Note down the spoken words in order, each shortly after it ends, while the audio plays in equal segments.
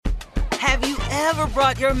Have you ever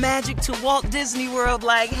brought your magic to Walt Disney World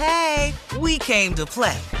like, hey, we came to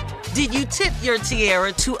play? Did you tip your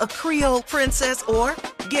tiara to a Creole princess or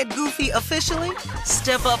get goofy officially?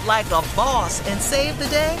 Step up like a boss and save the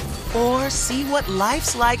day? Or see what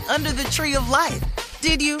life's like under the tree of life?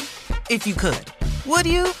 Did you? If you could. Would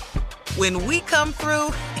you? When we come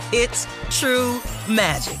through, it's true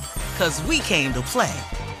magic. 'Cause we came to play.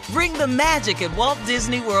 Bring the magic at Walt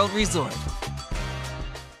Disney World Resort.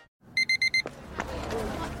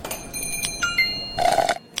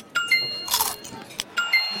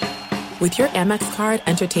 With your Amex card,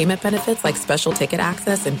 entertainment benefits like special ticket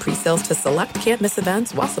access and pre-sales to select can't-miss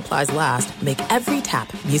events while supplies last make every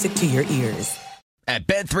tap music to your ears. At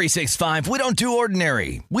Bet365, we don't do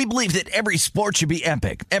ordinary. We believe that every sport should be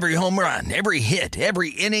epic. Every home run, every hit,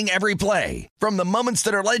 every inning, every play. From the moments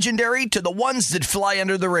that are legendary to the ones that fly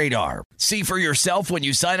under the radar. See for yourself when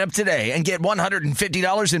you sign up today and get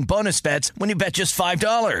 $150 in bonus bets when you bet just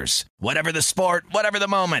 $5. Whatever the sport, whatever the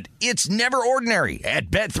moment, it's never ordinary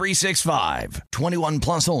at Bet365. 21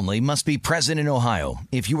 plus only. Must be present in Ohio.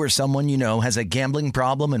 If you or someone you know has a gambling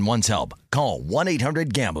problem and wants help, call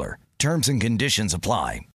 1-800-GAMBLER. Terms and conditions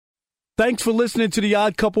apply. Thanks for listening to the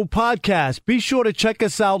Odd Couple podcast. Be sure to check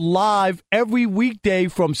us out live every weekday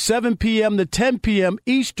from 7 p.m. to 10 p.m.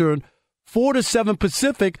 Eastern, 4 to 7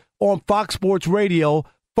 Pacific on Fox Sports Radio.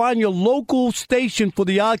 Find your local station for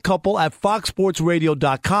the Odd Couple at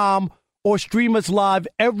foxsportsradio.com or stream us live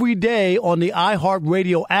every day on the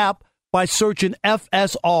iHeartRadio app by searching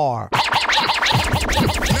FSR. Now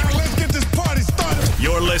let's get this party started.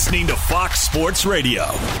 You're listening to Fox Sports Radio.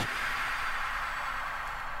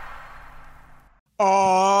 Oh,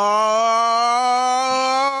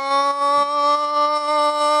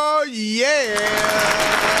 yeah.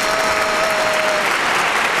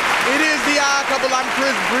 It is the Odd Couple. I'm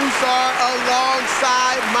Chris Broussard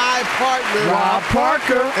alongside my partner, Rob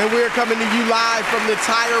Parker. And we're coming to you live from the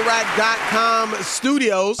TireRack.com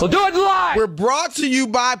studios. So do it live. We're brought to you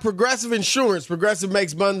by Progressive Insurance. Progressive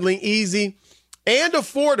makes bundling easy and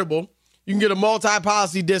affordable. You can get a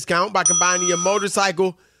multi-policy discount by combining your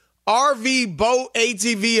motorcycle, RV, boat,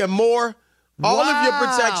 ATV, and more. All of your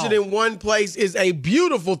protection in one place is a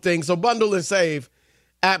beautiful thing. So bundle and save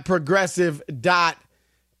at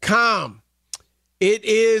Progressive.com. It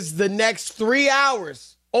is the next 3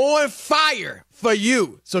 hours on fire for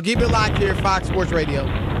you. So keep it locked here, Fox Sports Radio,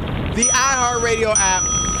 the iHeartRadio app,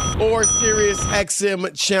 or Sirius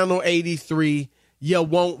XM Channel 83. You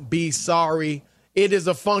won't be sorry. It is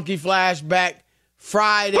a funky flashback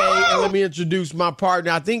Friday, and let me introduce my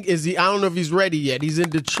partner. I don't know if he's ready yet. He's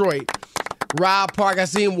in Detroit. Rob Park, I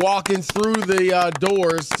see him walking through the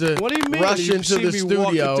doors to What do you mean? rush into the studio.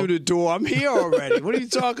 Walking through the door. I'm here already. What are you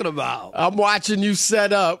talking about? I'm watching you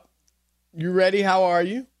set up. You ready? How are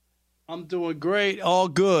you? I'm doing great. All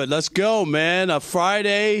good. Let's go, man. A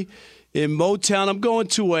Friday in Motown. I'm going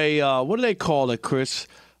to a, what do they call it, Chris?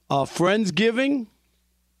 Friendsgiving?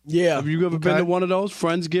 Yeah. Have you ever been to one of those,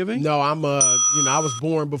 Friendsgiving? No, I'm I was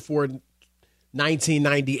born before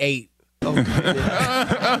 1998. Okay.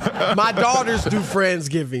 My daughters do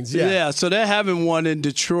Friendsgivings. Yeah, so they're having one in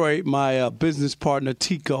Detroit. My business partner,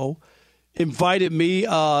 Tico, invited me.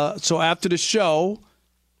 So after the show,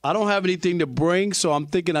 I don't have anything to bring, so I'm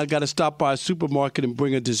thinking I got to stop by a supermarket and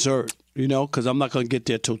bring a dessert, because I'm not going to get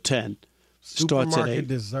there till 10. Starts at 8.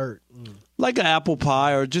 Dessert. Like an apple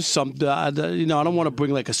pie or just something. I don't want to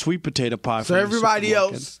bring like a sweet potato pie. So everybody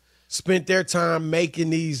else spent their time making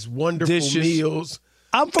these wonderful meals.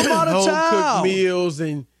 I'm from out of town. Home-cooked meals,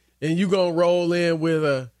 and you going to roll in with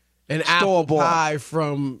an apple pie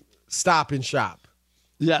from Stop and Shop.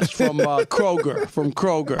 Yes, from Kroger. From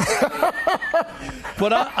Kroger.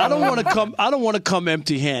 But I don't want to come. I don't want to come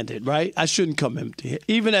empty-handed, right? I shouldn't come empty-handed,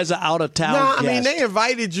 even as an out-of-town guest. I mean, they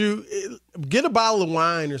invited you. Get a bottle of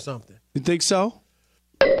wine or something. You think so?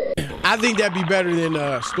 I think that'd be better than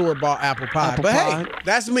store-bought apple pie. Hey,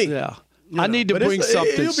 that's me. Yeah. I need to bring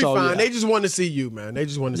something. It'll be fine. Yeah. They just want to see you, man. They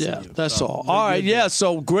just want to see you. That's all. All right,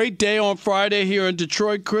 so great day on Friday here in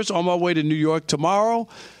Detroit, Chris. On my way to New York tomorrow,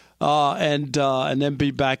 and then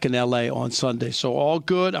be back in L.A. on Sunday. So all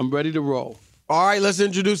good. I'm ready to roll. All right, let's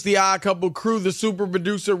introduce the Odd Couple crew. The super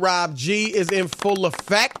producer, Rob G, is in full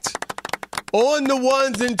effect on the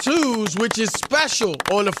ones and twos, which is special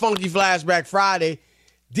on the Funky Flashback Friday.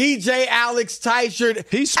 DJ Alex Teichert.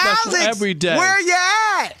 He's special every day. Where you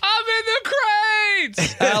at? I'm in the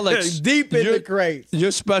crates. Alex. Deep in the crates.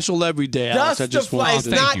 You're special every day, Alex. It's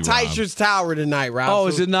not Teichert's Tower tonight, Rob. Oh,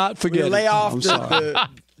 is it not? Forget it. Lay off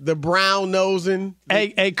the brown nosing.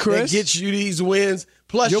 Hey, Chris. That gets you these wins.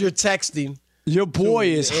 Plus, you're texting. Your boy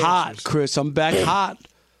is hot, Chris. I'm back hot.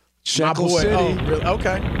 Shackle My boy. City. Oh, really?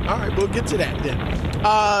 Okay. All right, we'll get to that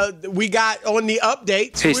then. We got on the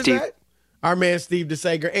updates. Hey, who is Steve. that? Our man Steve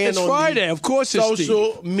DeSager. And It's on Friday. the Of course it's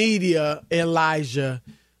social Steve. media, Elijah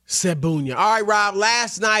Sebunya. All right, Rob,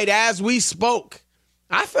 last night as we spoke,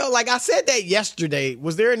 I felt like I said that yesterday.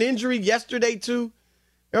 Was there an injury yesterday too?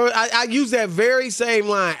 I used that very same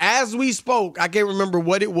line. As we spoke, I can't remember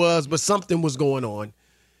what it was, but something was going on.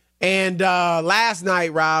 And last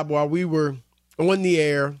night, Rob, while we were on the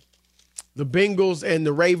air, the Bengals and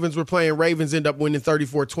the Ravens were playing. Ravens end up winning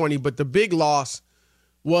 34-20, but the big loss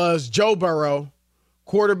was Joe Burrow,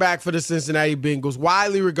 quarterback for the Cincinnati Bengals,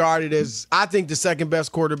 widely regarded as, I think, the second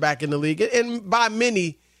best quarterback in the league. And by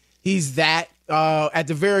many, he's that. At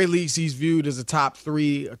the very least, he's viewed as a top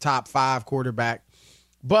 3, a top 5 quarterback.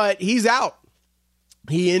 But he's out.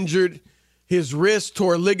 He injured his wrist,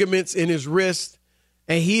 tore ligaments in his wrist,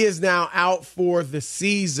 and he is now out for the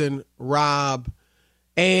season, Rob.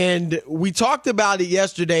 And we talked about it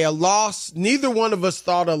yesterday, a loss. Neither one of us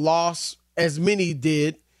thought a loss, as many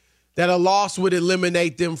did, that a loss would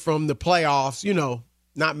eliminate them from the playoffs,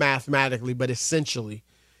 not mathematically, but essentially.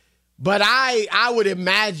 But I would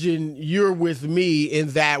imagine you're with me in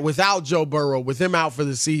that without Joe Burrow, with him out for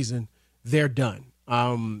the season, they're done.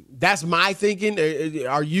 That's my thinking.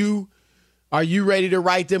 Are you ready to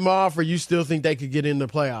write them off, or you still think they could get in the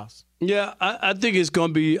playoffs? Yeah, I think it's going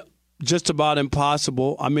to be just about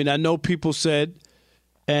impossible. I mean, I know people said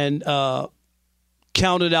and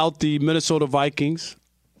counted out the Minnesota Vikings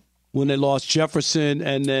when they lost Jefferson,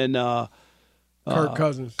 and then Kirk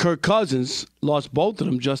Cousins. Kirk Cousins lost both of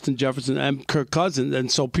them, Justin Jefferson and Kirk Cousins, and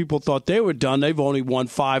so people thought they were done. They've only won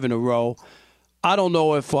 5 in a row. I don't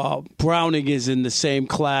know if Browning is in the same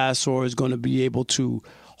class or is going to be able to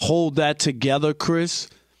hold that together, Chris.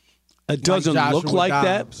 It doesn't look like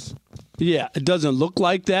that. Yeah, it doesn't look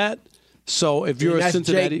like that. So if you're a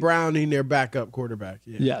Cincinnati, Jake Browning, their backup quarterback.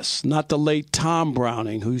 Yeah. Yes, not the late Tom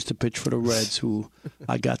Browning, who used to pitch for the Reds, who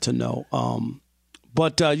I got to know.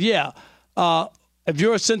 If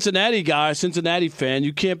you're a Cincinnati guy, a Cincinnati fan,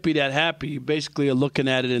 you can't be that happy. You basically are looking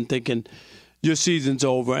at it and thinking your season's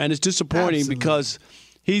over. And it's disappointing because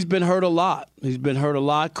he's been hurt a lot. He's been hurt a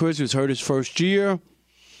lot. Chris was hurt his first year.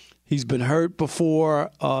 He's been hurt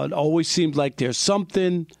before. It always seems like there's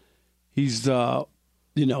something. He's,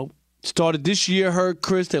 started this year hurt,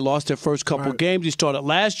 Chris. They lost their first couple games. He started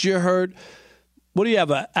last year hurt. What do you have,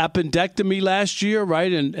 an appendectomy last year,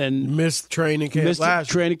 right? And missed training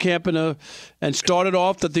camp and started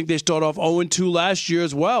off, I think they started off 0-2 last year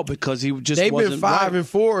as well because he just They've wasn't been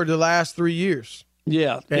 5-4 the last 3 years.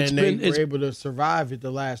 Yeah. And they were able to survive it the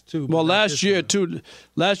last 2. Well, last year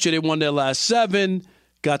they won their last 7,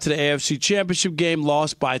 got to the AFC Championship game,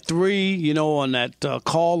 lost by 3, on that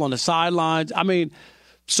call on the sidelines. I mean,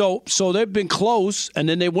 so they've been close, and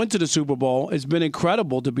then they went to the Super Bowl. It's been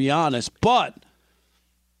incredible, to be honest. But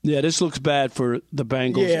yeah, this looks bad for the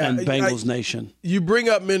Bengals and Bengals Nation. You bring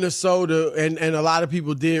up Minnesota, and a lot of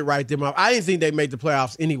people did write them up. I didn't think they made the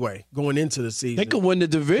playoffs anyway going into the season. They could win the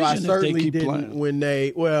division so if they keep playing. When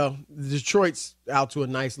Detroit's out to a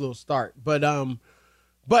nice little start. But the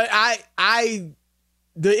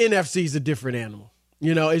NFC is a different animal.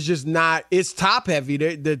 It's just not – it's top heavy.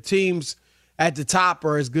 The teams at the top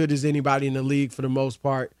are as good as anybody in the league for the most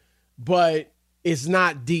part, but it's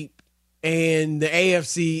not deep. And the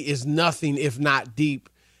AFC is nothing if not deep.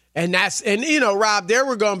 And Rob, there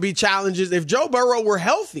were going to be challenges. If Joe Burrow were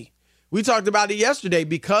healthy, we talked about it yesterday,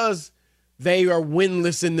 because they are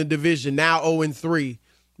winless in the division, now 0-3,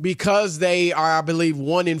 because they are, I believe,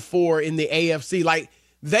 1-4 in the AFC. Like,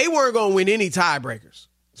 they weren't going to win any tiebreakers.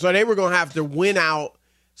 So they were going to have to win out.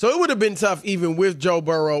 So it would have been tough even with Joe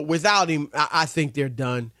Burrow. Without him, I think they're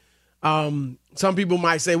done. Some people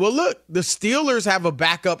might say, well, look, the Steelers have a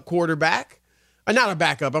backup quarterback. Not a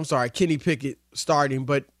backup, I'm sorry, Kenny Pickett starting,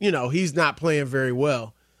 but, he's not playing very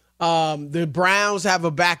well. The Browns have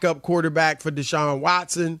a backup quarterback for Deshaun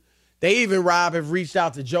Watson. They even, Rob, have reached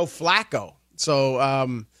out to Joe Flacco.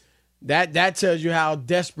 So that tells you how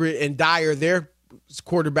desperate and dire their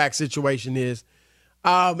quarterback situation is.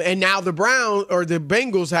 And now the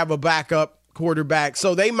Bengals have a backup quarterback.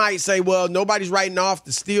 So they might say, well, nobody's writing off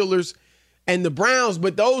the Steelers and the Browns,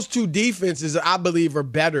 but those two defenses, I believe, are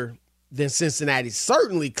better than Cincinnati's,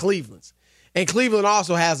 certainly Cleveland's. And Cleveland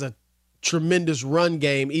also has a tremendous run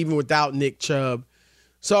game, even without Nick Chubb.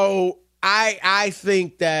 So I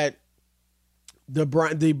think that the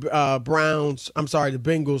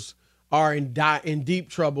Bengals are in deep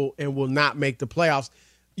trouble and will not make the playoffs.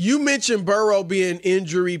 You mentioned Burrow being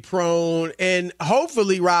injury prone, and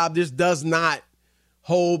hopefully, Rob, this does not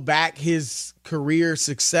hold back his career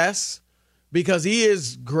success. because he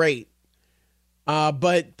is great.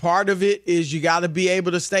 But part of it is you got to be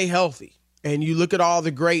able to stay healthy. And you look at all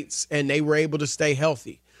the greats, and they were able to stay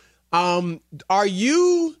healthy. There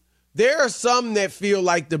are some that feel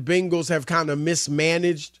like the Bengals have kind of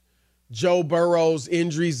mismanaged Joe Burrow's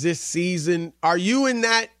injuries this season. Are you in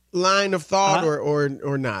that line of thought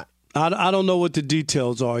or not? I don't know what the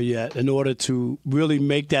details are yet in order to really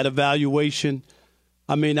make that evaluation.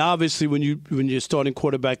 I mean, obviously, when your starting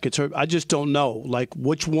quarterback gets hurt, I just don't know, like,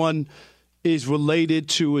 which one is related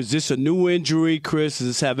to. Is this a new injury, Chris? Does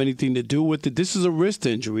this have anything to do with it? This is a wrist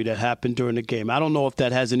injury that happened during the game. I don't know if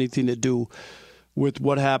that has anything to do with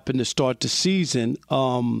what happened to start the season.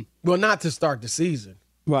 Well, not to start the season.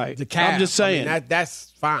 Right. The calf. I'm just saying. I mean,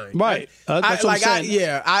 that's fine. Right. That's what I'm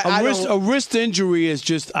saying. A wrist injury is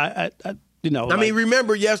just,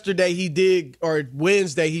 remember yesterday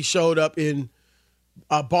Wednesday he showed up in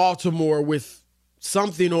Baltimore with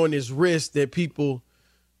something on his wrist that people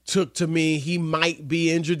took to mean he might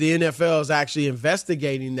be injured. The NFL is actually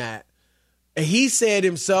investigating that. And he said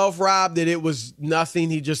himself, Rob, that it was nothing.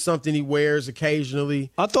 He just something he wears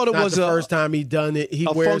occasionally. I thought it was the first time he done it. He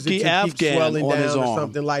wears it to keep swelling down or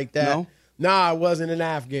something like that. No? Nah, it wasn't an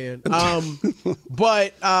Afghan.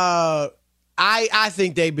 But I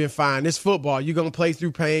think they've been fine. It's football. You're gonna play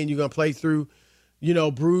through pain. You're gonna play through,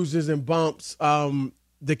 bruises and bumps.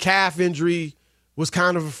 The calf injury was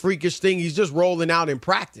kind of a freakish thing. He's just rolling out in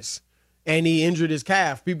practice. And he injured his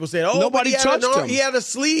calf. People said, nobody touched him. He had a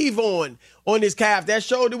sleeve on his calf. That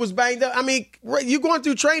showed it was banged up. I mean, you're going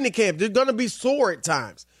through training camp. They're going to be sore at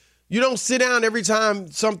times. You don't sit down every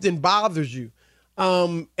time something bothers you.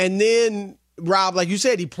 And then, Rob, like you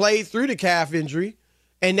said, he played through the calf injury.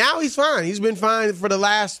 And now he's fine. He's been fine for the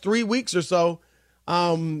last 3 weeks or so.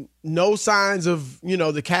 No signs of,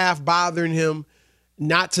 the calf bothering him.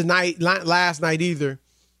 Not tonight, not last night either.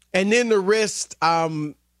 And then the wrist,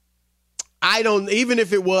 even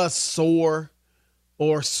if it was sore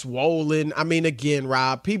or swollen, I mean, again,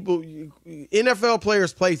 Rob, NFL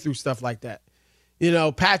players play through stuff like that.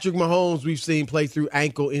 Patrick Mahomes, we've seen play through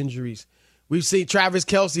ankle injuries. We've seen Travis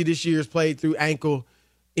Kelce this year has played through ankle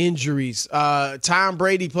injuries. Tom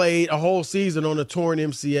Brady played a whole season on a torn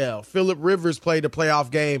MCL. Phillip Rivers played a playoff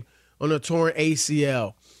game on a torn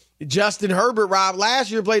ACL. Justin Herbert, Rob,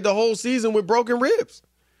 last year played the whole season with broken ribs.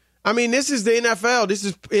 I mean, this is the NFL.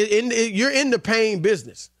 You're in the pain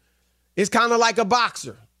business. It's kind of like a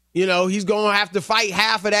boxer. He's going to have to fight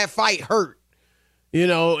half of that fight hurt,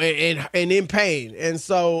 and in pain. And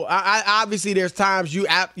so, obviously, there's times you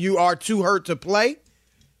are too hurt to play,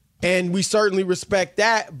 and we certainly respect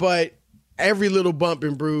that. But every little bump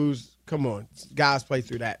and bruise, come on, guys play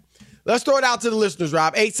through that. Let's throw it out to the listeners,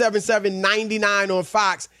 Rob. 877-99 on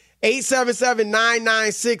Fox,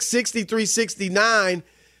 877-996-6369.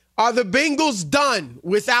 Are the Bengals done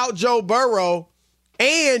without Joe Burrow?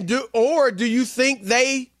 And do you think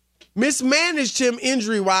they mismanaged him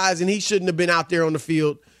injury-wise and he shouldn't have been out there on the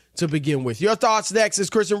field to begin with? Your thoughts next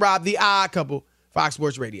is Chris and Rob, The Odd Couple, Fox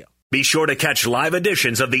Sports Radio. Be sure to catch live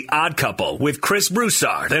editions of The Odd Couple with Chris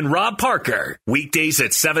Broussard and Rob Parker. Weekdays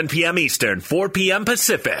at 7 p.m. Eastern, 4 p.m.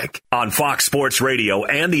 Pacific on Fox Sports Radio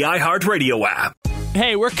and the iHeartRadio app.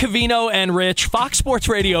 Hey, we're Covino and Rich, Fox Sports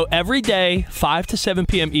Radio every day, 5 to 7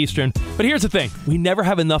 p.m. Eastern. But here's the thing. We never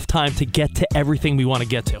have enough time to get to everything we want to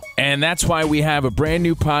get to. And that's why we have a brand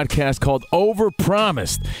new podcast called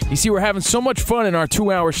Overpromised. You see, we're having so much fun in our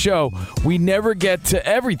 2-hour show, we never get to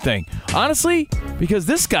everything. Honestly, because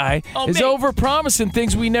this guy is overpromising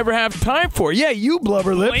things we never have time for. Yeah, you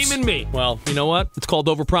blubber lips. Blaming me. Well, you know what? It's called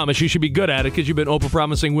Overpromise. You should be good at it because you've been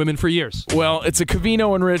overpromising women for years. Well, it's a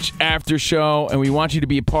Covino and Rich after show, and we want you to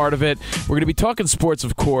be a part of it. We're going to be talking sports,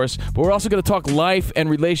 of course, but we're also going to talk life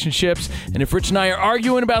and relationships. And if Rich and I are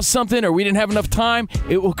arguing about something or we didn't have enough time,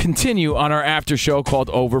 it will continue on our after show called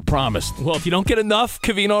Overpromised. Well, if you don't get enough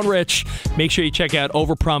Covino and Rich, make sure you check out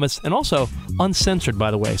Overpromised, and also uncensored,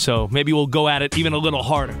 by the way. So maybe we'll go at it even a little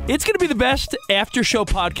harder. It's going to be the best after show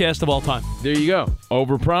podcast of all time. There you go.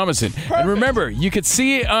 Overpromising. Perfect. And remember, you could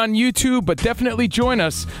see it on YouTube, but definitely join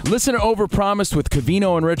us. Listen to Overpromised with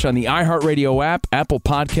Covino and Rich on the iHeartRadio app, Apple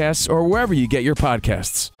Podcasts, or wherever you get your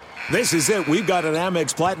podcasts. This is it. We've got an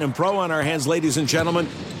Amex Platinum Pro on our hands, ladies and gentlemen.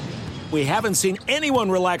 We haven't seen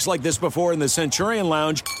anyone relax like this before in the Centurion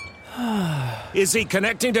Lounge. Is he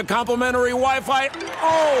connecting to complimentary Wi-Fi?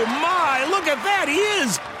 Oh, my. Look at that. He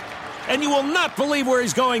is. And you will not believe where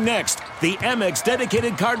he's going next. The Amex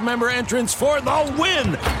dedicated card member entrance for the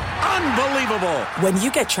win. Unbelievable. When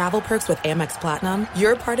you get travel perks with Amex Platinum,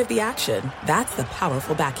 you're part of the action. That's the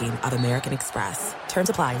powerful backing of American Express. Terms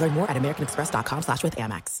apply. Learn more at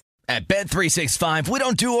americanexpress.com/withAmex. At Bet365, we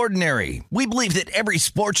don't do ordinary. We believe that every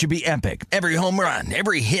sport should be epic. Every home run,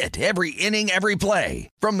 every hit, every inning, every play.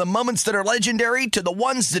 From the moments that are legendary to the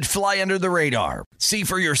ones that fly under the radar. See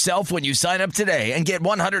for yourself when you sign up today and get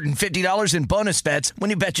 $150 in bonus bets when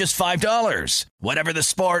you bet just $5. Whatever the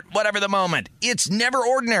sport, whatever the moment, it's never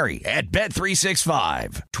ordinary at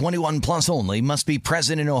Bet365. 21 plus only. Must be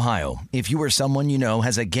present in Ohio. If you or someone you know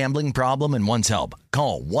has a gambling problem and wants help,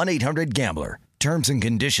 call 1-800-GAMBLER. Terms and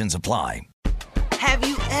conditions apply. Have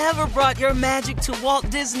you ever brought your magic to Walt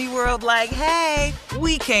Disney World like, hey,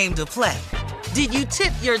 we came to play? Did you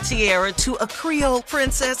tip your tiara to a Creole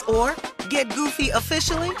princess or get goofy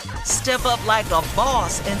officially? Step up like a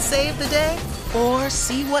boss and save the day? Or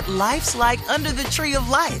see what life's like under the tree of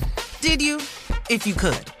life? Did you? If you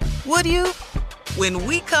could. Would you? When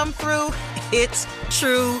we come through, it's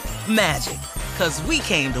true magic. 'Cause we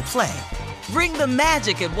came to play. Bring the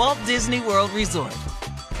magic at Walt Disney World Resort.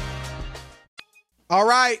 All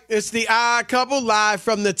right, it's the Odd Couple live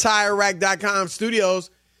from the TireRack.com studios.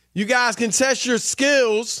 You guys can test your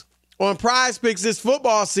skills on Prize Picks this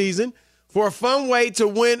football season for a fun way to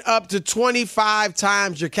win up to 25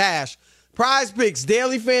 times your cash. Prize Picks,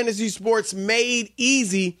 daily fantasy sports made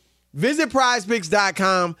easy. Visit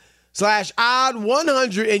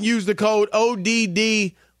prizepicks.com/odd100 and use the code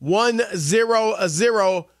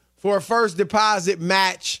ODD100 for a first deposit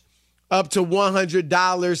match up to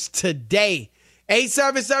 $100 today.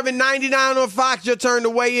 877-99 on Fox, your turn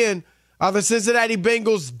to weigh in. Are the Cincinnati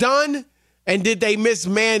Bengals done? And did they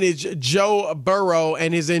mismanage Joe Burrow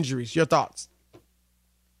and his injuries? Your thoughts?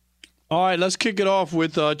 All right, let's kick it off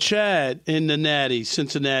with Chad in the Natty,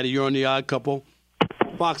 Cincinnati. You're on the Odd Couple,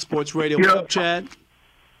 Fox Sports Radio. What's up, Chad?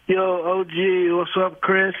 Yo, OG, what's up,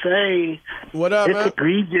 Chris? Hey. What up, man?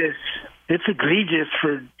 It's egregious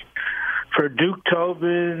for Duke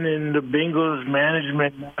Tobin and the Bengals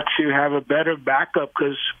management not to have a better backup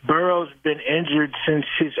because Burrow's been injured since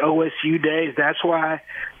his OSU days. That's why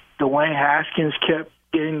Dwayne Haskins kept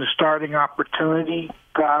getting the starting opportunity,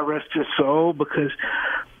 God rest his soul, because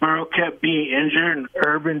Burrow kept being injured and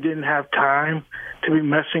Urban didn't have time to be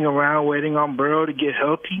messing around waiting on Burrow to get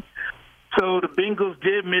healthy. So the Bengals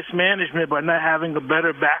did mismanagement by not having a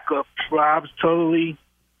better backup. Rob's totally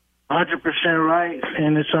 100% right,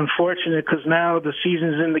 and it's unfortunate because now the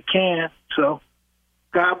season's in the can. So,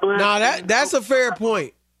 God bless. No, that's a fair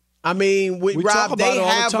point. I mean, Rob, they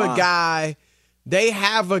have a guy. They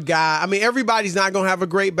have a guy. I mean, everybody's not going to have a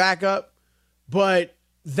great backup, but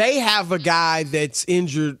they have a guy that's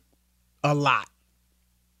injured a lot.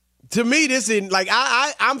 To me, this isn't like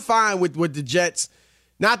I'm fine with the Jets.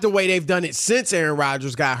 Not the way they've done it since Aaron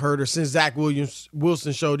Rodgers got hurt or since Zach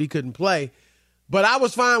Wilson showed he couldn't play. But I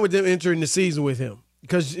was fine with them entering the season with him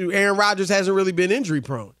because Aaron Rodgers hasn't really been injury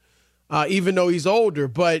prone, even though he's older.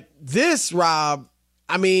 But this, Rob,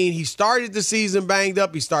 I mean, he started the season banged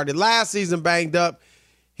up. He started last season banged up.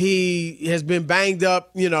 He has been banged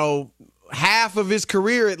up, half of his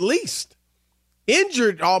career at least.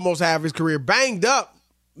 Injured almost half his career, banged up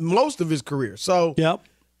most of his career. So, yep.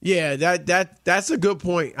 Yeah, that's a good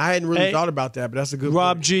point. I hadn't really thought about that, but that's a good point.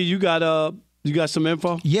 Rob G, you got some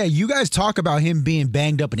info? Yeah, you guys talk about him being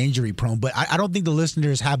banged up and injury prone, but I don't think the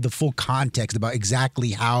listeners have the full context about exactly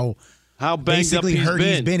how banged up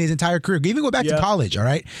he's been his entire career. Even go back to college, all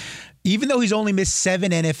right? Even though he's only missed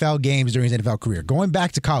 7 NFL games during his NFL career, going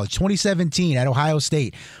back to college, 2017 at Ohio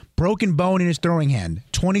State, broken bone in his throwing hand,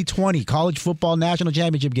 2020 college football national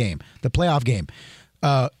championship game, the playoff game,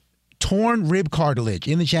 torn rib cartilage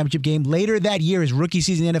in the championship game. Later that year, his rookie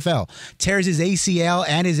season in the NFL, tears his ACL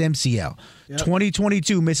and his MCL. Yep.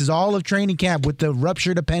 2022, misses all of training camp with the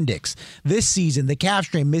ruptured appendix. This season, the calf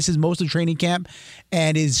strain, misses most of training camp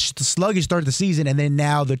and is sluggish start the season, and then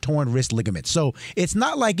now the torn wrist ligament. So it's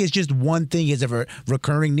not like it's just one thing is a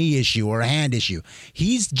recurring knee issue or a hand issue.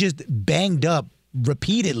 He's just banged up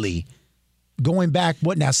repeatedly going back,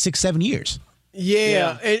 6-7 years?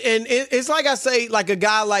 Yeah, and it's like I say, like a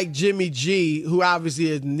guy like Jimmy G, who obviously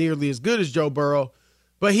is nearly as good as Joe Burrow,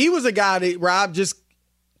 but he was a guy that, Rob, just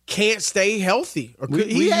can't stay healthy. We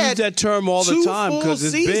use that term all the time because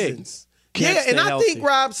it's big. And I think,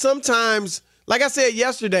 Rob, sometimes, like I said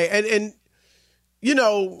yesterday, and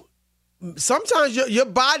sometimes your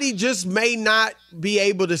body just may not be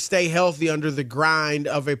able to stay healthy under the grind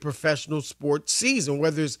of a professional sports season,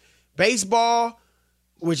 whether it's baseball,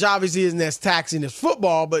 which obviously isn't as taxing as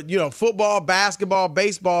football, but, football, basketball,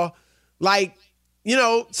 baseball,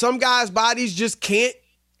 some guys' bodies just can't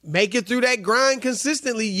make it through that grind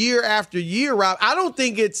consistently year after year, Rob. I don't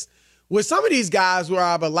think it's, with some of these guys,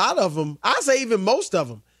 Rob, a lot of them, I say even most of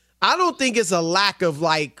them, I don't think it's a lack of,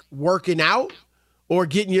 working out or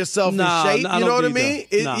getting yourself in shape. You know what I mean?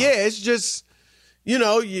 Yeah, it's just,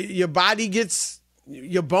 your body gets,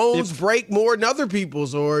 your bones break more than other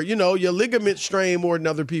people's, or, your ligaments strain more than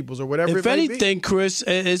other people's, or whatever it may be. If anything, Chris,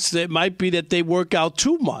 it might be that they work out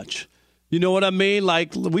too much. You know what I mean?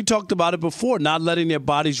 Like, we talked about it before, not letting their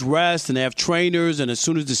bodies rest, and they have trainers, and as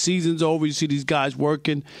soon as the season's over, you see these guys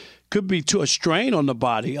working. Could be a strain on the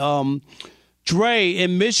body. Dre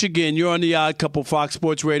in Michigan, you're on the Odd Couple Fox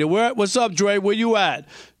Sports Radio. What's up, Dre? Where you at?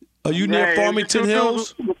 Are you near Farmington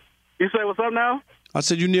Hills? You say what's up now? I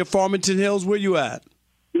said you near Farmington Hills. Where you at?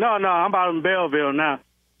 No, I'm out in Belleville now.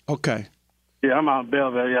 Okay. Yeah, I'm out in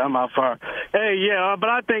Belleville. Yeah, I'm out far. Hey, yeah, but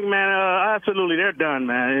I think, man, absolutely they're done,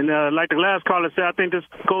 man. And like the last caller said, I think this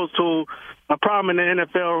goes to a problem in the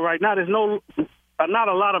NFL right now. There's not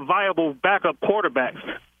a lot of viable backup quarterbacks.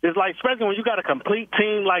 It's like, especially when you got a complete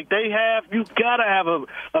team like they have, you got to have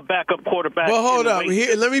a backup quarterback. Well, hold up.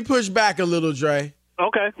 Here, let me push back a little, Dre.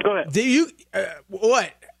 Okay, go ahead. Do you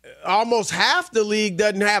almost half the league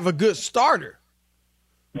doesn't have a good starter.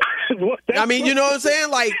 I mean, you know what I'm saying?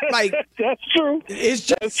 Like that's true. It's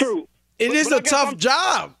just that's true. It is a tough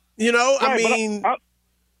job. Right, I mean,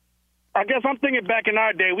 I guess I'm thinking back in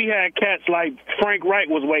our day, we had cats like Frank Wright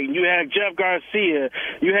was waiting. You had Jeff Garcia.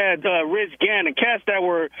 You had Rich Gannon. Cats that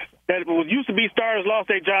used to be starters, lost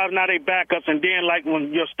their jobs, now they backups. And then, like,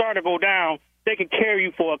 when your starter go down, they can carry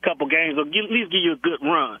you for a couple games or at least give you a good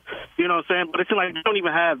run. You know what I'm saying? But it's like they don't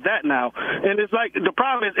even have that now. And it's like the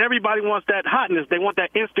problem is everybody wants that hotness. They want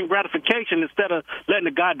that instant gratification instead of letting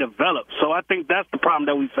the guy develop. So I think that's the problem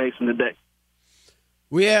that we facing today.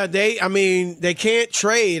 Yeah, they can't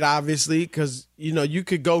trade, obviously, because, you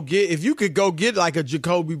could go get like a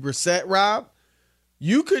Jacoby Brissett, Rob.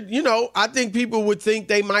 You could, I think people would think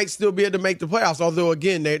they might still be able to make the playoffs, although,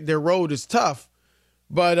 again, their road is tough.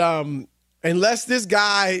 But unless this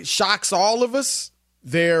guy shocks all of us,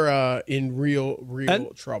 they're in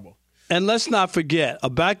real trouble. And let's not forget, a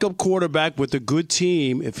backup quarterback with a good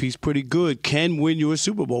team, if he's pretty good, can win you a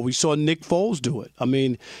Super Bowl. We saw Nick Foles do it. I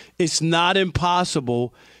mean, it's not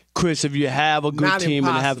impossible, Chris, if you have a good team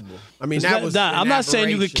and have. I mean, I'm not saying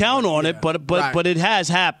you could count on it, but it has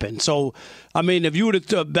happened. So, I mean, if you were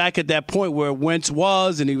to back at that point where Wentz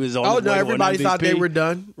was and he was on the way to an everybody MVP, thought they were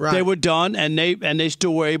done. Right. They were done, and they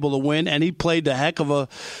still were able to win. And he played the heck of a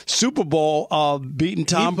Super Bowl, beating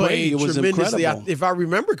Tom Brady. It was incredible. If I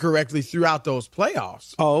remember correctly, throughout those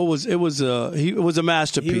playoffs. Oh, it was a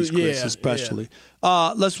masterpiece, Chris, especially.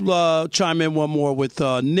 Yeah. Let's chime in one more with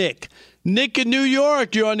Nick. Nick in New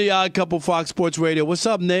York, you're on the Odd Couple Fox Sports Radio. What's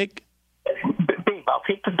up, Nick? Babe, I'll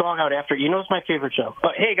take the dog out after. It's my favorite show.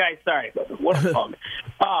 But hey, guys, sorry. What a dog.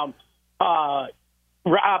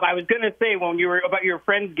 Rob, I was going to say when you were about your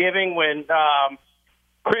Friendsgiving, when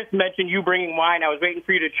Chris mentioned you bringing wine, I was waiting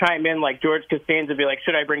for you to chime in like George Costanza, be like,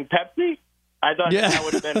 should I bring Pepsi? I thought that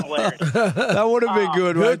would have been hilarious. That would have been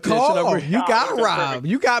good, right? Good call. You got Rob.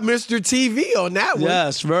 You got Mr. TV on that one.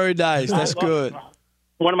 Yes, very nice. That's good.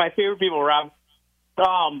 One of my favorite people, Rob.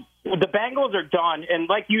 The Bengals are done, and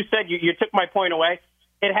like you said, you took my point away.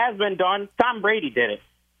 It has been done. Tom Brady did it.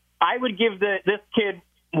 I would give this kid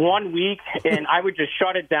 1 week, and I would just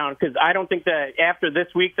shut it down because I don't think that after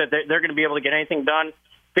this week that they're going to be able to get anything done.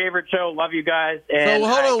 Favorite show, love you guys. And so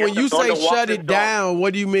hold on, when you say shut it down,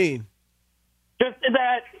 what do you mean? Just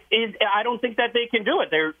that I don't think that they can do it.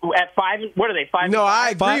 They're at 5. What are they? 5. No, I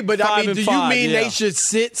agree, but I mean, do you mean they yeah. should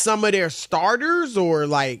sit some of their starters or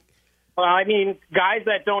like? I mean, guys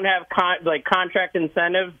that don't have contract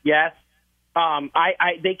incentives, yes.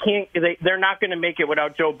 They can't. They're not going to make it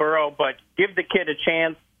without Joe Burrow. But give the kid a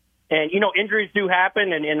chance. And injuries do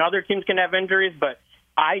happen, and other teams can have injuries, but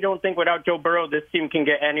I don't think without Joe Burrow this team can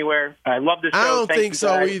get anywhere. I love the show. I don't Thank think you, so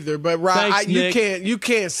guys. either. But Rob, you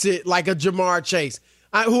can't sit like a Jamar Chase,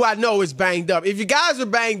 who I know is banged up. If you guys are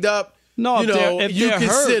banged up, you can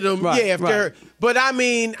hurt, sit them. right, if they're hurt. But I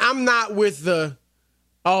mean, I'm not with the.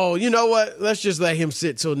 Oh, you know what? Let's just let him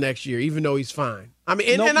sit till next year, even though he's fine. I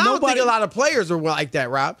mean, and I don't think a lot of players are like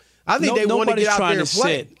that, Rob. I think they want to get out there and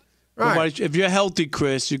play. Sit. Right. If you're healthy,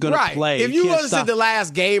 Chris, you're going to play. If you want to sit the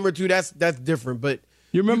last game or two, that's different. But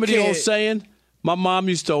you remember the old saying? My mom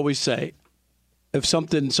used to always say, if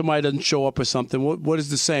somebody doesn't show up or something, what is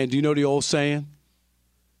the saying? Do you know the old saying?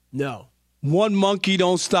 No. One monkey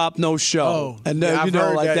don't stop no show. Oh, and then I've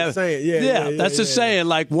heard like that saying. Yeah, that's a saying.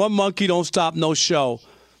 Like one monkey don't stop no show.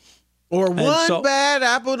 Or one bad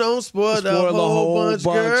apple don't spoil the whole bunch,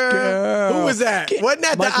 girl. Who was that? Wasn't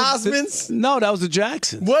that the Osmonds? No, that was the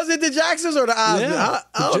Jacksons. Was it the Jacksons or the Osmonds? Yeah.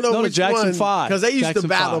 I don't know which Jackson one. 5. Because they used Jackson to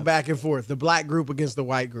battle 5. back and forth, the black group against the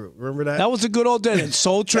white group. Remember that? That was a good old day.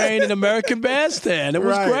 Soul Train and American Bandstand. It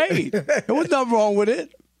was great. There was nothing wrong with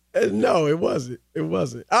it. No, it wasn't. It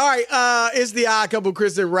wasn't. All right, it's the Odd Couple,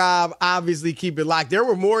 Chris and Rob. Obviously, keep it locked. There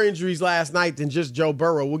were more injuries last night than just Joe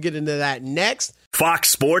Burrow. We'll get into that next. Fox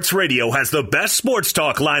Sports Radio has the best sports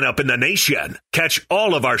talk lineup in the nation. Catch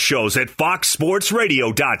all of our shows at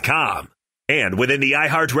foxsportsradio.com. And within the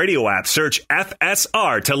iHeartRadio app, search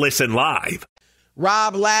FSR to listen live.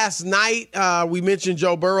 Rob, last night we mentioned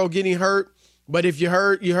Joe Burrow getting hurt, but if you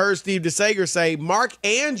heard Steve DeSager say Mark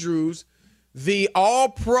Andrews, the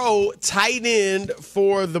all-pro tight end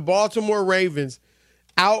for the Baltimore Ravens,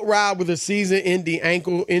 out, Rob, with a season-ending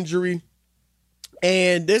ankle injury.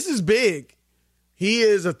 And this is big. He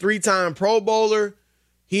is a 3-time Pro Bowler.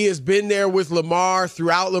 He has been there with Lamar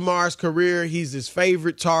throughout Lamar's career. He's his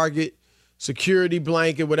favorite target, security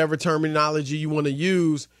blanket, whatever terminology you want to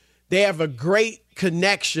use. They have a great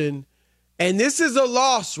connection. And this is a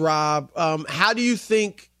loss, Rob. How do you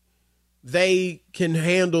think they can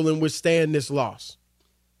handle and withstand this loss?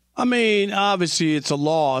 I mean, obviously it's a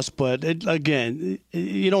loss, but again,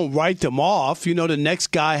 you don't write them off. You know, the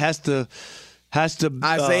next guy has to.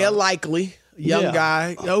 Isaiah Likely, young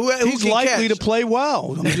guy. Who he's likely to play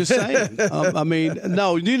well. I'm just saying. I mean,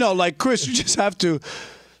 no, you know, like Chris, you just have to.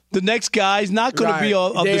 The next guy's not going to be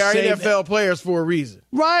of the same. They are NFL players for a reason.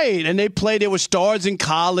 Right, and they were stars in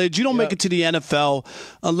college. You don't make it to the NFL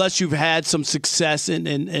unless you've had some success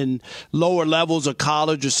in lower levels of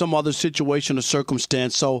college or some other situation or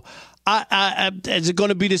circumstance. So is it going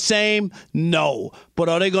to be the same? No. But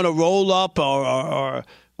are they going to roll up or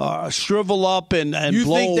shrivel up and blow away? You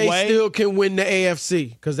think they still can win the AFC?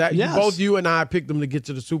 Because both you and I picked them to get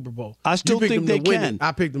to the Super Bowl. I still think they can.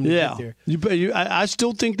 I picked them to get there. I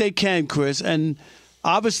still think they can, Chris. And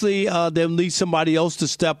obviously they'll need somebody else to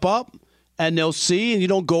step up, and they'll see. And you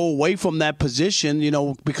don't go away from that position, you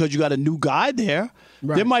know, because you got a new guy there.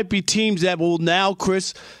 Right. There might be teams that will now,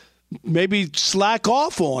 Chris, maybe slack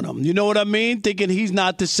off on him. You know what I mean? Thinking he's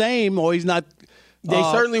not the same or he's not. They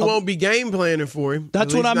certainly won't be game planning for him.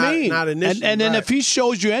 That's what I mean. Not initially. And then if he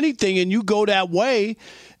shows you anything and you go that way,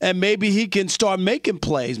 and maybe he can start making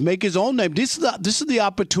plays, make his own name. This is the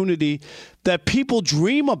opportunity that people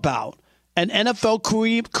dream about. And NFL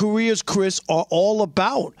careers, Chris, are all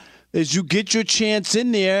about. Is you get your chance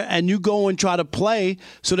in there and you go and try to play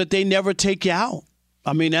so that they never take you out.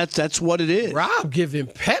 I mean, that's what it is. Rob giving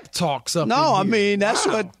pep talks up. No, I mean, that's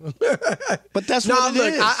what. But that's what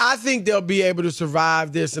it is. I think they'll be able to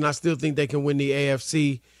survive this, and I still think they can win the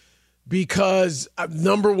AFC because,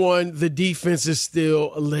 number one, the defense is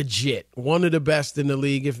still legit. One of the best in the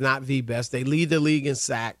league, if not the best. They lead the league in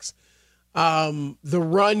sacks. The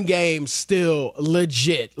run game still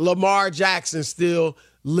legit. Lamar Jackson still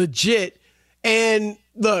legit. And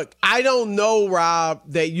look, I don't know, Rob,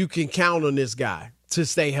 that you can count on this guy to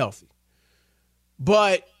stay healthy.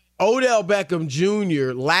 But Odell Beckham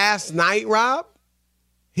Jr. last night, Rob,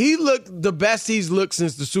 he looked the best he's looked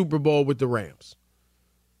since the Super Bowl with the Rams.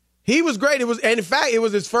 He was great. And in fact, it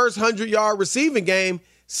was his first 100-yard receiving game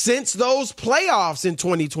since those playoffs in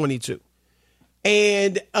 2022.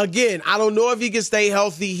 And again, I don't know if he can stay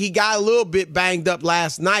healthy. He got a little bit banged up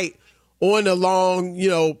last night on the long,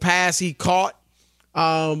 pass he caught.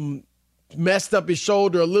 Messed up his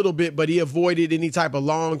shoulder a little bit, but he avoided any type of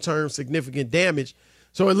long-term significant damage.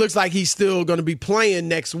 So it looks like he's still going to be playing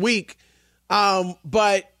next week.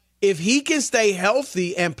 But if he can stay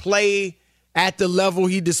healthy and play at the level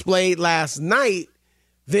he displayed last night,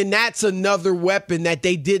 then that's another weapon that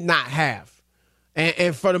they did not have.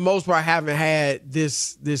 And for the most part, haven't had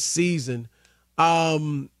this season.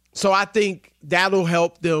 So I think that'll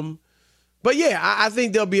help them. But, yeah, I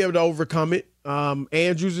think they'll be able to overcome it.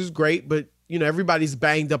 Andrews is great, but, everybody's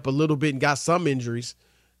banged up a little bit and got some injuries.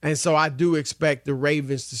 And so I do expect the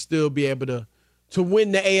Ravens to still be able to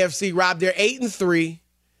win the AFC. Rob, they're 8-3,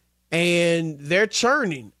 and they're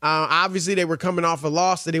churning. Obviously, they were coming off a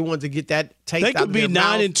loss, so they wanted to get that taste out of their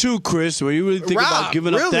mouth. They could be 9-2, Chris, where you really think about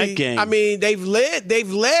giving up that game. I mean, they've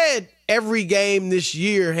led every game this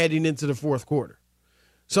year heading into the fourth quarter.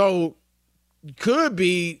 So could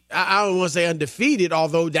be, I don't want to say undefeated,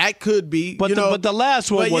 although that could be. But the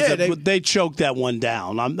last one they choked that one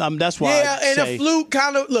down. That's why. Yeah, and a fluke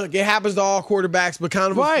kind of, look, it happens to all quarterbacks, but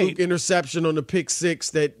kind of a fluke interception on the pick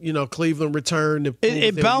six that, Cleveland returned.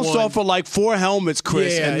 It bounced off of like 4 helmets,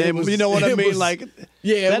 Chris. Yeah, and then, you know what I mean? That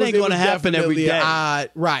ain't going to happen every day.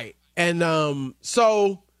 Right. And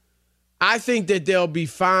so I think that they'll be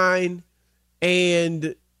fine.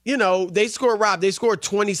 And, they scored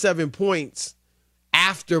 27 points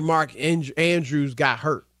after Mark Andrews got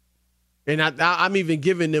hurt. And I'm even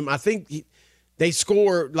giving them, I think they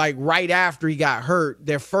scored like right after he got hurt,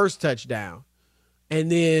 their first touchdown.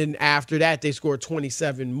 And then after that, they scored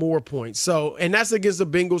 27 more points. So, and that's against a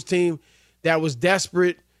Bengals team that was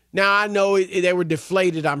desperate. Now, I know they were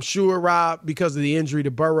deflated, I'm sure, Rob, because of the injury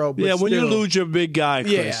to Burrow. But when you lose your big guy,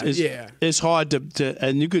 Chris, it's hard to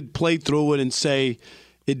and you could play through it and say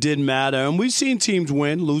it didn't matter. And we've seen teams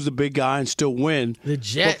win, lose a big guy, and still win. The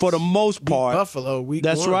Jets, but for the most part, Buffalo,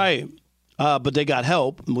 that's one. Right. But they got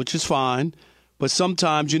help, which is fine. But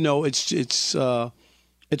sometimes, it's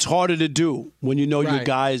harder to do when your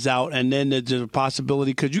guy is out, and then there's a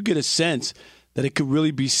possibility because you get a sense that it could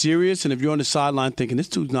really be serious. And if you're on the sideline thinking this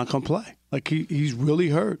dude's not going to play, like he's really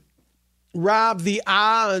hurt. Rob, the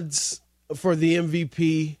odds for the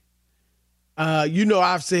MVP,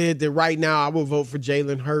 I've said that right now I will vote for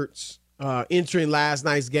Jalen Hurts. Entering last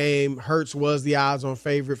night's game, Hurts was the odds-on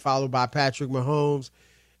favorite, followed by Patrick Mahomes,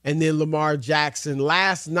 and then Lamar Jackson.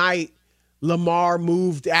 Last night, Lamar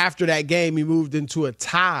moved, after that game, he moved into a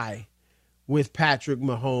tie with Patrick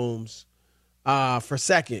Mahomes for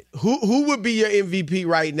second. Who would be your MVP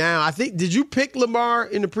right now? I think, did you pick Lamar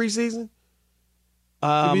in the preseason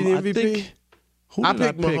to be the MVP? I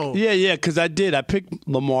picked Mahomes. Yeah, because I did. I picked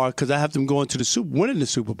Lamar because I have them going to winning the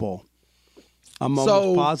Super Bowl. I'm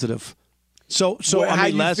almost positive. So how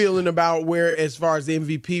you feeling about where, as far as the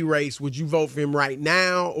MVP race, would you vote for him right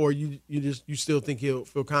now, or you still think he'll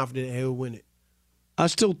feel confident that he'll win it? I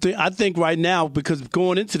think right now, because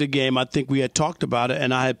going into the game, I think we had talked about it,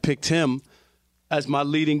 and I had picked him as my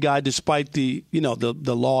leading guy, despite the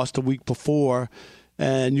loss the week before.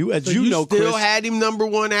 And you still Chris, had him number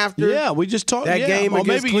one after. Yeah, we just talked that game against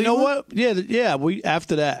maybe Cleveland? You know what? Yeah. We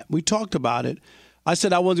after that we talked about it. I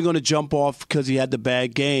said I wasn't going to jump off because he had the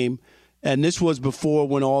bad game. And this was before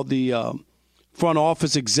when all the front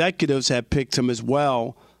office executives had picked him as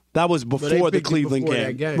well. That was before the Cleveland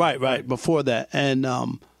game. Right, before that. And I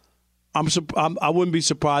wouldn't be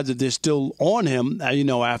surprised if they're still on him,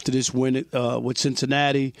 after this win with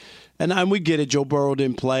Cincinnati. And we get it, Joe Burrow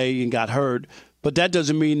didn't play and got hurt. But that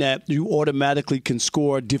doesn't mean that you automatically can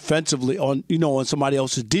score defensively on somebody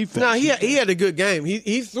else's defense. No, he had a good game.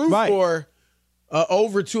 He threw for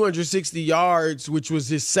over 260 yards, which was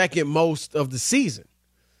his second most of the season.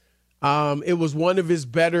 It was one of his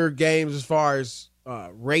better games as far as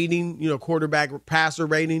rating, quarterback passer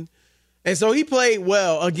rating. And so he played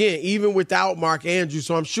well, again, even without Mark Andrews.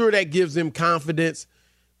 So I'm sure that gives him confidence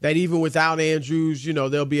that even without Andrews,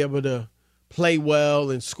 they'll be able to play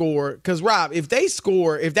well and score. Because, Rob, if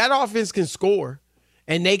that offense can score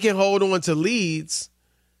and they can hold on to leads,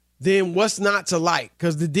 then what's not to like?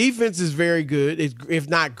 Because the defense is very good, if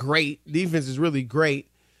not great. Defense is really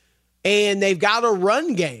great. And they've got a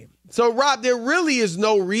run game. So, Rob, there really is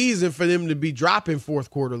no reason for them to be dropping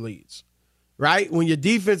fourth quarter leads, right? When your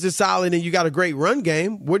defense is solid and you got a great run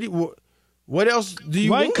game, what else do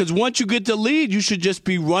you want? Because once you get the lead, you should just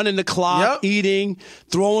be running the clock, eating,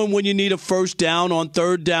 throwing when you need a first down on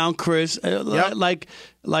third down, Chris. Like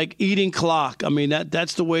eating clock. I mean,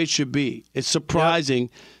 that's the way it should be. It's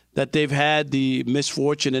surprising that they've had the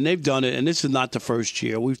misfortune, and they've done it, and this is not the first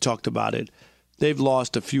year. We've talked about it. They've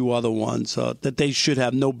lost a few other ones that they should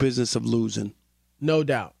have no business of losing. No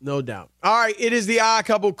doubt. All right, it is the Odd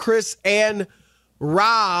Couple, Chris and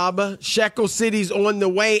Rob. Shekel City's on the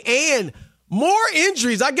way, and more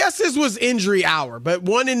injuries. I guess this was injury hour, but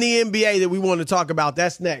one in the NBA that we want to talk about.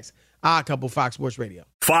 That's next. Odd Couple, Fox Sports Radio.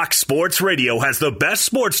 Fox Sports Radio has the best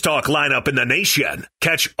sports talk lineup in the nation.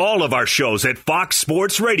 Catch all of our shows at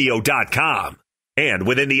foxsportsradio.com. And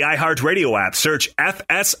within the iHeartRadio app, search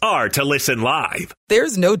FSR to listen live.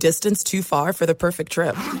 There's no distance too far for the perfect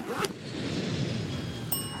trip.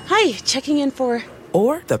 Hi, checking in for...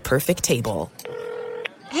 Or the perfect table.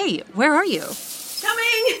 Hey, where are you?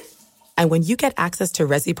 Coming! And when you get access to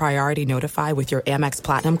Resi Priority Notify with your Amex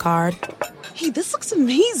Platinum card... Hey, this looks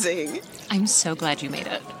amazing. I'm so glad you made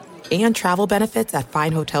it. And travel benefits at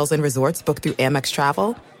fine hotels and resorts booked through Amex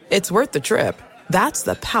Travel. It's worth the trip. That's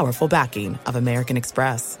the powerful backing of American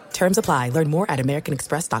Express. Terms apply. Learn more at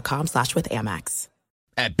americanexpress.com/withAmex.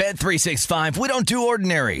 At Bet365, we don't do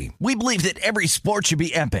ordinary. We believe that every sport should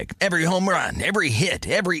be epic. Every home run, every hit,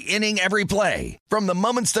 every inning, every play. From the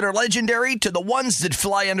moments that are legendary to the ones that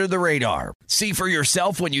fly under the radar. See for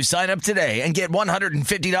yourself when you sign up today and get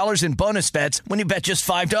 $150 in bonus bets when you bet just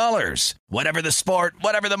 $5. Whatever the sport,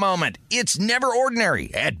 whatever the moment, it's never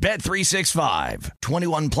ordinary at Bet365.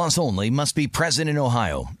 21 plus only. Must be present in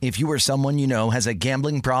Ohio. If you or someone you know has a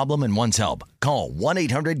gambling problem and wants help, call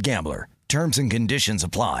 1-800-GAMBLER. Terms and conditions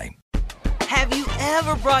apply. Have you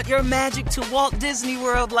ever brought your magic to Walt Disney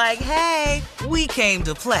World like, hey, we came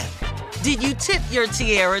to play? Did you tip your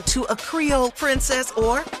tiara to a Creole princess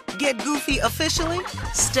or get goofy officially?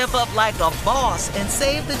 Step up like a boss and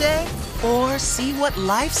save the day? Or see what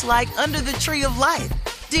life's like under the tree of life?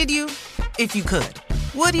 Did you? If you could.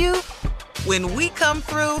 Would you? When we come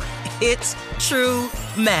through, it's true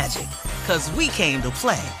magic. 'Cause we came to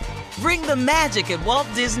play. Bring the magic at Walt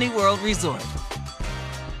Disney World Resort.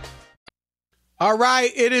 All right,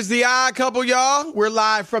 it is the Odd Couple, y'all. We're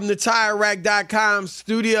live from the TireRack.com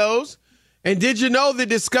studios. And did you know that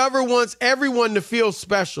Discover wants everyone to feel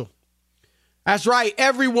special? That's right,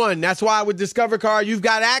 everyone. That's why with Discover Card, you've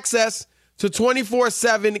got access to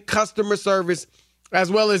 24/7 customer service as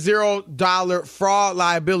well as $0 fraud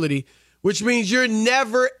liability, which means you're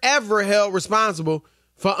never, ever held responsible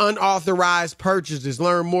for unauthorized purchases.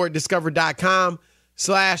 Learn more at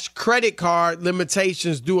discover.com/credit card.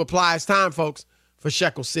 Limitations do apply. It's time, folks, for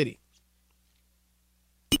Shekel City.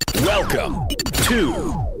 Welcome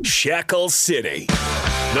to Shekel City,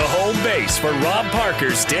 the home base for Rob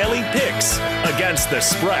Parker's daily picks against the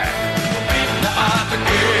spread.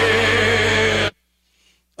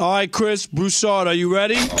 All right, Chris Broussard, are you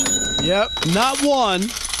ready? Yep. Not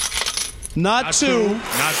one, not two,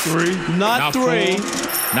 not three, not three,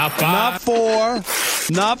 not five, not four,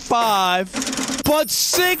 not five, but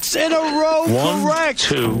 6 in a row. Correct.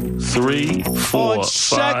 1, 2, 3, 4, on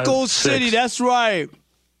Shekel 5, City. 6. That's right.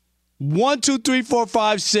 1, 2, 3, 4,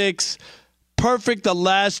 5, 6. Perfect the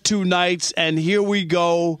last 2 nights, and here we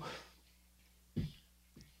go.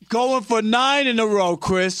 Going for 9 in a row,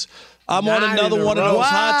 Chris. I'm on another one of those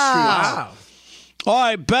hot streaks. All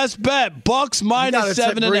right, best bet. Bucks minus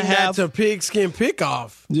 7.5. That to pigskin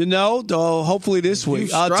pickoff. You know, hopefully this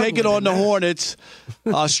week. I'll take it on the Hornets.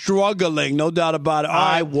 Struggling, no doubt about it.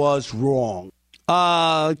 I was wrong.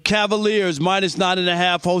 Cavaliers minus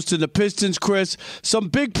 9.5 hosting the Pistons, Chris. Some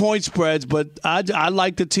big point spreads, but I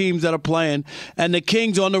like the teams that are playing. And the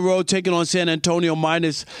Kings on the road taking on San Antonio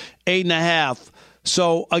minus 8.5.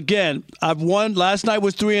 So, again, I've won. Last night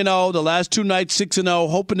was 3-0. The last 2 nights,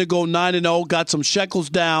 6-0. Hoping to go 9-0. Got some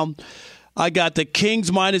shekels down. I got the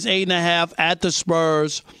Kings minus 8.5 at the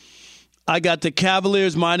Spurs. I got the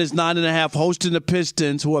Cavaliers minus 9.5 hosting the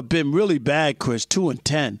Pistons, who have been really bad, Chris.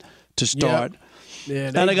 2-10 to start.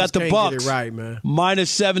 Yeah, and I got the Bucks get it right, man.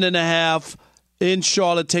 minus 7.5 in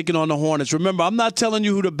Charlotte taking on the Hornets. Remember, I'm not telling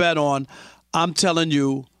you who to bet on. I'm telling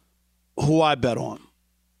you who I bet on.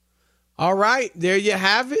 All right, there you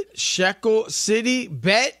have it. Shekel City,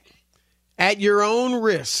 bet at your own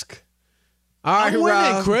risk. All right, I'm winning,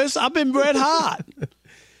 Rob. Chris. I've been red hot.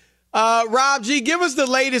 Rob G, give us the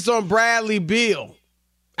latest on Bradley Beal.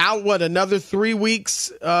 Out, another 3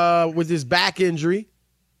 weeks with his back injury?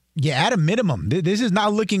 Yeah, at a minimum. This is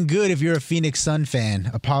not looking good if you're a Phoenix Sun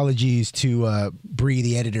fan. Apologies to Bree,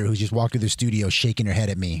 the editor, who just walked through the studio shaking her head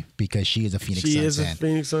at me because she is a Phoenix Sun fan. She is a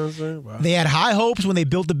Phoenix Sun fan? Wow. They had high hopes when they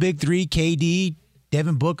built the big three, KD,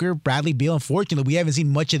 Devin Booker, Bradley Beal. Unfortunately, we haven't seen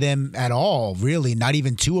much of them at all, really, not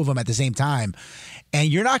even 2 of them at the same time. And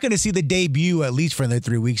you're not going to see the debut, at least for another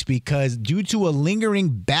 3 weeks, because due to a lingering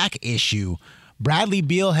back issue, Bradley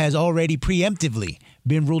Beal has already preemptively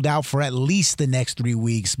been ruled out for at least the next 3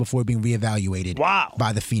 weeks before being reevaluated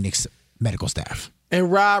by the Phoenix medical staff.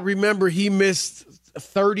 And Rob, remember, he missed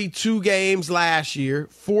 32 games last year,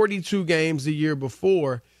 42 games the year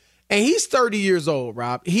before. And he's 30 years old,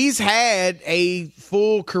 Rob. He's had a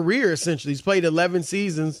full career, essentially. He's played 11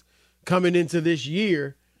 seasons coming into this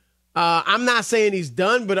year. I'm not saying he's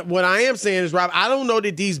done, but what I am saying is, Rob, I don't know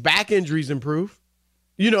that these back injuries improve.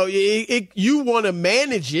 You know, you want to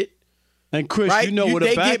manage it. And Chris, right? you know what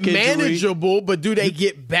a back injury. They get injury, manageable, but do they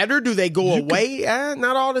get better? Do they go away?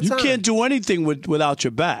 Not all the time. You can't do anything without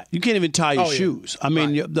your back. You can't even tie your shoes. I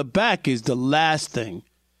mean, the back is the last thing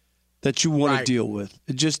that you want to deal with.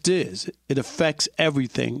 It just is. It affects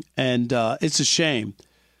everything, and it's a shame.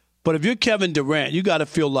 But if you're Kevin Durant, you got to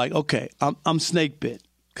feel like, okay, I'm snake bit,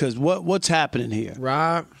 because what's happening here?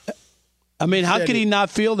 Rob, I mean, how can he not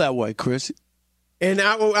feel that way, Chris? And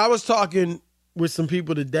I was talking with some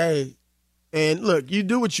people today. And look, you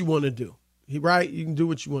do what you want to do, right? You can do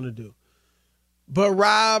what you want to do. But,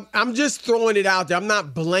 Rob, I'm just throwing it out there. I'm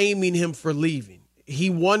not blaming him for leaving. He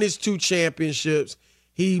won his 2 championships.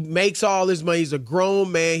 He makes all his money. He's a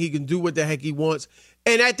grown man. He can do what the heck he wants.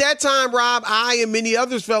 And at that time, Rob, I and many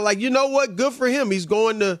others felt like, you know what? Good for him. He's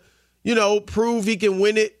going to, prove he can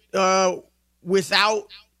win it without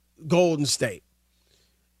Golden State.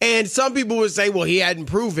 And some people would say, well, he hadn't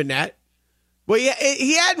proven that. Well,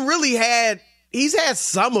 he hadn't really he's had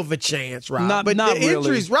some of a chance, Rob. But the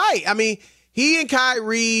injuries, really. Right. I mean, he and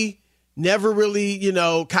Kyrie never really,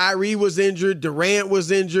 Kyrie was injured. Durant was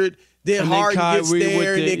injured. Then Harden gets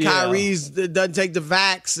there, and then Kyrie's doesn't take the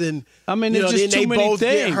vax. And, it's just then too they many both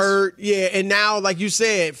things. get hurt. Yeah, and now, like you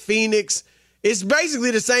said, Phoenix, it's basically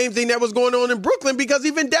the same thing that was going on in Brooklyn because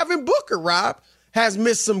even Devin Booker, Rob, has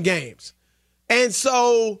missed some games. And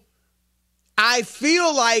so I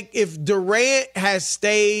feel like if Durant has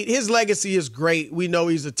stayed, his legacy is great. We know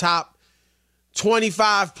he's a top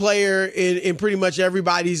 25 player in pretty much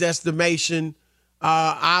everybody's estimation.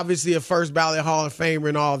 Obviously a first ballot Hall of Famer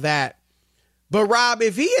and all that. But Rob,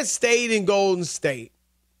 if he had stayed in Golden State,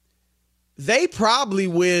 they probably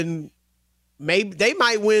win. Maybe they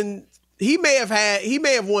might win. He may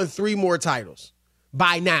have won 3 more titles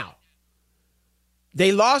by now.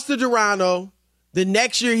 They lost to Toronto. The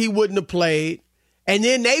next year he wouldn't have played. And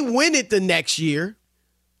then they win it the next year.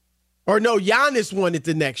 Or no, Giannis won it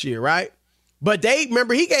the next year, right? But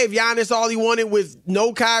remember, he gave Giannis all he wanted with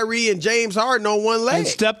no Kyrie and James Harden on one leg. And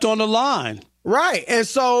stepped on the line. Right.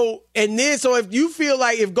 So if you feel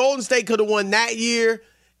like if Golden State could have won that year,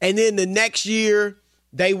 and then the next year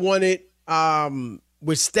they won it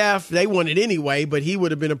with Steph, they won it anyway, but he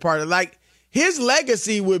would have been a part of it. His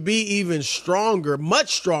legacy would be even stronger,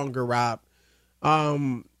 much stronger, Rob.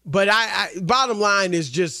 But I bottom line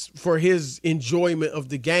is just for his enjoyment of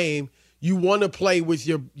the game, you want to play with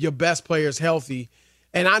your best players healthy.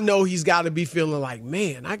 And I know he's got to be feeling like,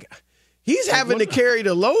 man, he's having to carry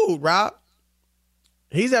the load, Rob.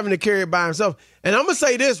 He's having to carry it by himself. And I'm going to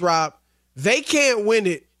say this, Rob. They can't win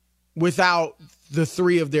it without the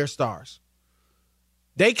 3 of their stars.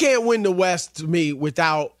 They can't win the West, to me,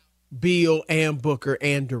 without Beal and Booker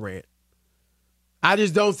and Durant. I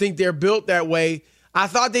just don't think they're built that way. I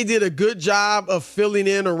thought they did a good job of filling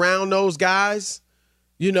in around those guys,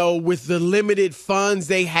 with the limited funds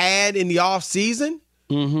they had in the offseason.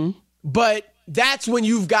 Mm-hmm. But that's when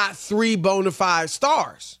you've got 3 bona fide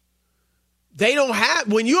stars.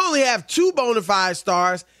 When you only have 2 bona fide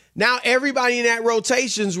stars, now everybody in that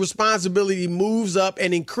rotation's responsibility moves up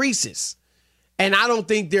and increases. And I don't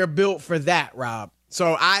think they're built for that, Rob.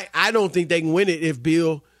 So I don't think they can win it if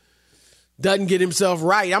Beal doesn't get himself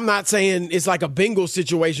right. I'm not saying it's like a Bengals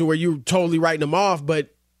situation where you're totally writing them off,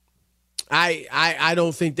 but I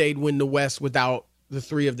don't think they'd win the West without the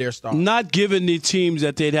 3 of their stars. Not given the teams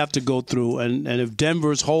that they'd have to go through. And if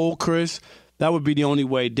Denver's whole, Chris, that would be the only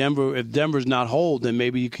way. If Denver's not whole, then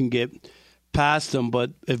maybe you can get past them.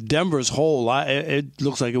 But if Denver's whole, it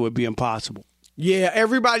looks like it would be impossible. Yeah,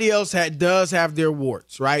 everybody else does have their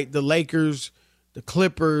warts, right? The Lakers, the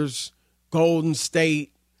Clippers, Golden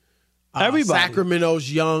State, everybody.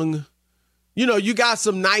 Sacramento's young. You got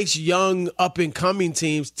some nice young up-and-coming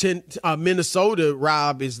teams. Minnesota,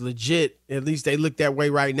 Rob, is legit. At least they look that way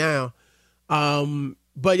right now.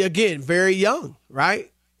 But again, very young,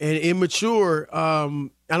 right? And immature. I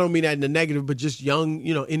don't mean that in the negative, but just young,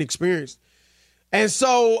 inexperienced. And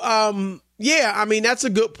so, that's a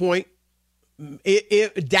good point.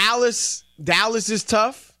 Dallas is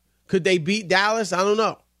tough. Could they beat Dallas? I don't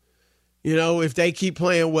know. If they keep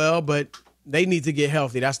playing well, but they need to get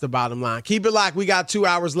healthy. That's the bottom line. Keep it locked. We got 2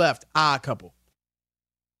 hours left. Odd Couple.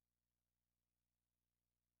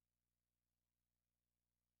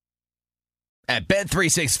 At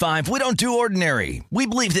Bet365, we don't do ordinary. We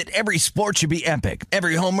believe that every sport should be epic.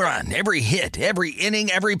 Every home run, every hit, every inning,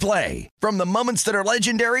 every play. From the moments that are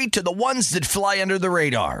legendary to the ones that fly under the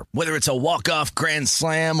radar. Whether it's a walk-off grand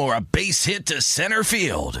slam or a base hit to center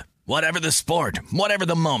field. Whatever the sport, whatever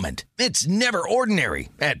the moment. It's never ordinary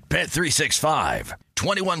at Bet365.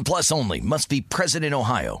 21 plus only. Must be present in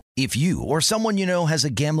Ohio. If you or someone you know has a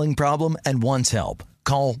gambling problem and wants help,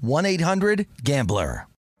 call 1-800-GAMBLER.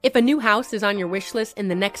 If a new house is on your wish list in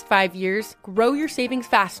the next 5 years, grow your savings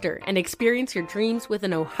faster and experience your dreams with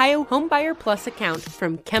an Ohio Homebuyer Plus account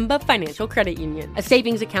from Kemba Financial Credit Union. A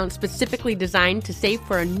savings account specifically designed to save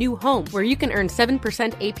for a new home where you can earn 7%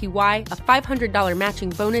 APY, a $500 matching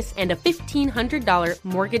bonus, and a $1,500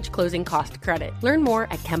 mortgage closing cost credit. Learn more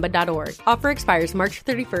at Kemba.org. Offer expires March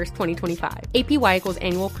 31st, 2025. APY equals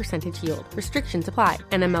annual percentage yield. Restrictions apply.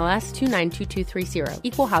 NMLS 292230.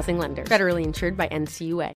 Equal housing lender. Federally insured by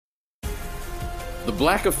NCUA. The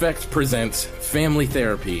Black Effect presents Family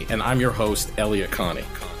Therapy, and I'm your host, Elliot Connie.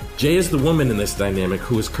 Jay is the woman in this dynamic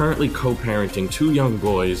who is currently co-parenting 2 young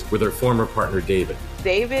boys with her former partner, David.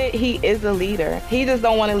 David, he is a leader. He just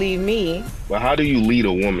don't want to leave me. Well, how do you lead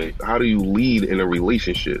a woman? How do you lead in a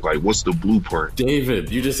relationship? Like, what's the blueprint?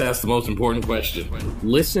 David, you just asked the most important question.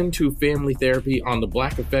 Listen to Family Therapy on the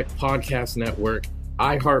Black Effect Podcast Network,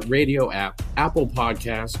 iHeartRadio app, Apple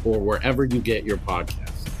Podcasts, or wherever you get your podcasts.